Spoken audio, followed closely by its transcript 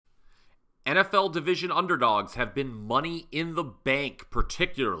NFL division underdogs have been money in the bank,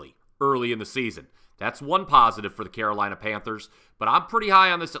 particularly early in the season. That's one positive for the Carolina Panthers, but I'm pretty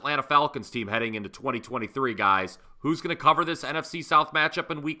high on this Atlanta Falcons team heading into 2023, guys. Who's going to cover this NFC South matchup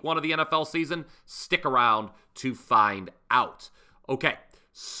in week 1 of the NFL season? Stick around to find out. Okay,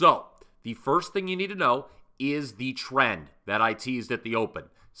 so the first thing you need to know is the trend that I teased at the open.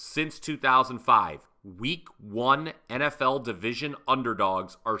 Since 2005, Week 1 NFL division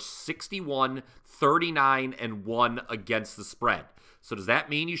underdogs are 61, 39, and 1 against the spread. So does that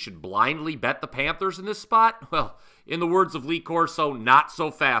mean you should blindly bet the Panthers in this spot? Well, in the words of Lee Corso, not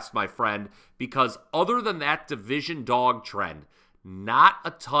so fast, my friend, because other than that division dog trend, not a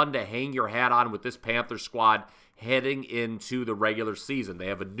ton to hang your hat on with this Panthers squad heading into the regular season. They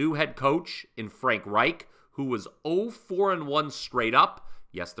have a new head coach in Frank Reich, who was 0-4-1 straight up.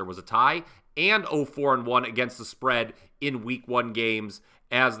 Yes, there was a tie, and 0-4-1 against the spread in Week 1 games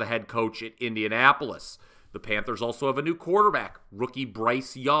as the head coach at Indianapolis. The Panthers also have a new quarterback, rookie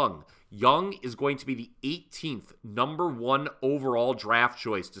Bryce Young. Young is going to be the 18th number 1 overall draft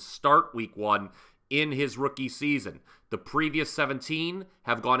choice to start Week 1 in his rookie season. The previous 17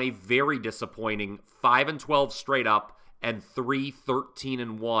 have gone a very disappointing 5-12 straight up and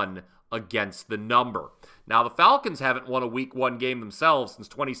 3-13-1 against the number. Now, the Falcons haven't won a Week 1 game themselves since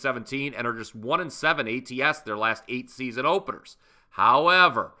 2017 and are just 1-7 ATS their last 8 season openers.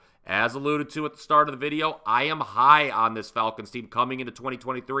 However, as alluded to at the start of the video, I am high on this Falcons team coming into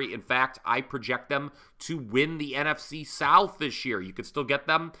 2023. In fact, I project them to win the NFC South this year. You can still get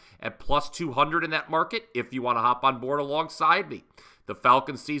them at plus 200 in that market if you want to hop on board alongside me. The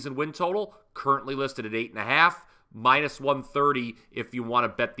Falcons season win total currently listed at 8.5, minus 130 if you want to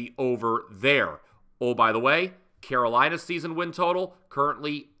bet the over there. Oh, by the way, Carolina's season win total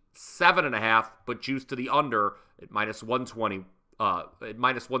currently 7.5, but juiced to the under at minus 120. At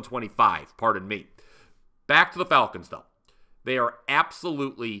minus 125, pardon me. Back to the Falcons, though. They are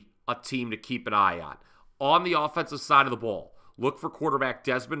absolutely a team to keep an eye on. On the offensive side of the ball, look for quarterback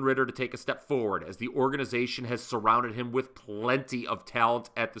Desmond Ridder to take a step forward as the organization has surrounded him with plenty of talent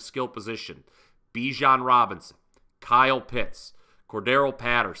at the skill position. Bijan Robinson, Kyle Pitts, Cordero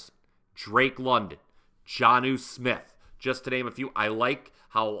Patterson, Drake London, Jonnu Smith, just to name a few. I like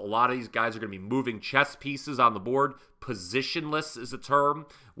how a lot of these guys are going to be moving chess pieces on the board. Positionless is a term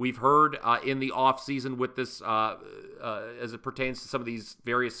we've heard in the offseason with this as it pertains to some of these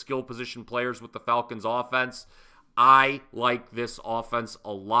various skill position players with the Falcons offense. I like this offense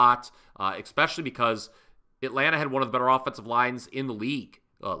a lot, especially because Atlanta had one of the better offensive lines in the league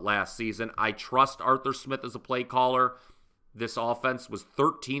last season. I trust Arthur Smith as a play caller. This offense was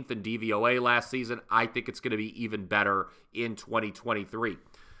 13th in DVOA last season. I think it's going to be even better in 2023.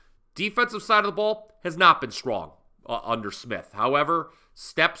 Defensive side of the ball has not been strong under Smith. However,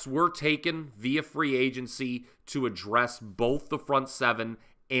 steps were taken via free agency to address both the front seven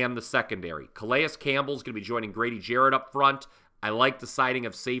and the secondary. Calais Campbell is going to be joining Grady Jarrett up front. I like the signing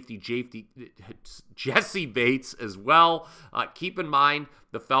of safety Jesse Bates as well. Keep in mind,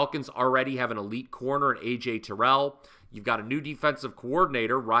 the Falcons already have an elite corner in A.J. Terrell. You've got a new defensive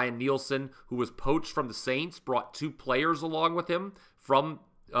coordinator, Ryan Nielsen, who was poached from the Saints, brought 2 players along with him from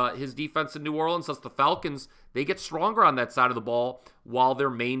his defense in New Orleans. Thus the Falcons, they get stronger on that side of the ball while their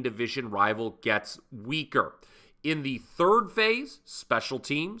main division rival gets weaker. In the third phase, special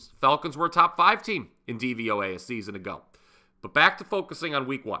teams, Falcons were a top 5 team in DVOA a season ago. But back to focusing on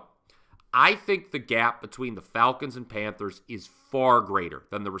Week 1. I think the gap between the Falcons and Panthers is far greater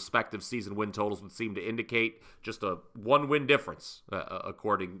than the respective season win totals would seem to indicate. Just a 1-win difference,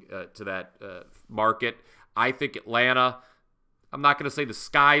 according to that market. I think Atlanta, I'm not going to say the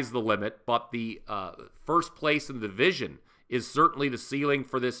sky's the limit, but the first place in the division is certainly the ceiling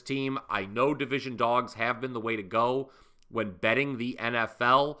for this team. I know division dogs have been the way to go when betting the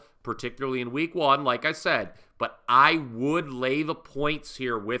NFL, particularly in Week 1, like I said. But I would lay the points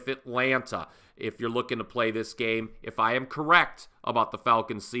here with Atlanta if you're looking to play this game. If I am correct about the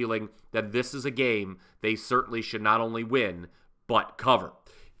Falcons' ceiling, then this is a game they certainly should not only win, but cover.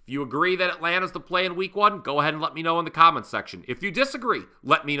 If you agree that Atlanta's the play in Week 1, go ahead and let me know in the comments section. If you disagree,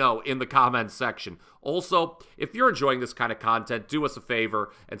 let me know in the comments section. Also, if you're enjoying this kind of content, do us a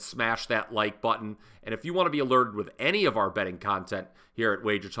favor and smash that like button. And if you want to be alerted with any of our betting content here at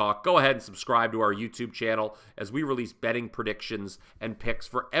WagerTalk, go ahead and subscribe to our YouTube channel as we release betting predictions and picks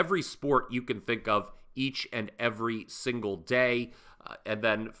for every sport you can think of each and every single day. And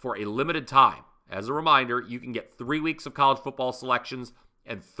then for a limited time, as a reminder, you can get 3 weeks of college football selections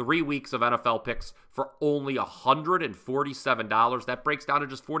and 3 weeks of NFL picks for only $147. That breaks down to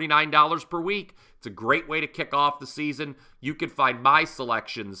just $49 per week. It's a great way to kick off the season. You can find my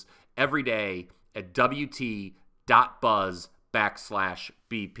selections every day at wt.buzz/BP.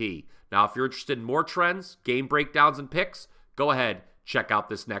 Now, if you're interested in more trends, game breakdowns, and picks, go ahead, check out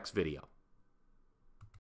this next video.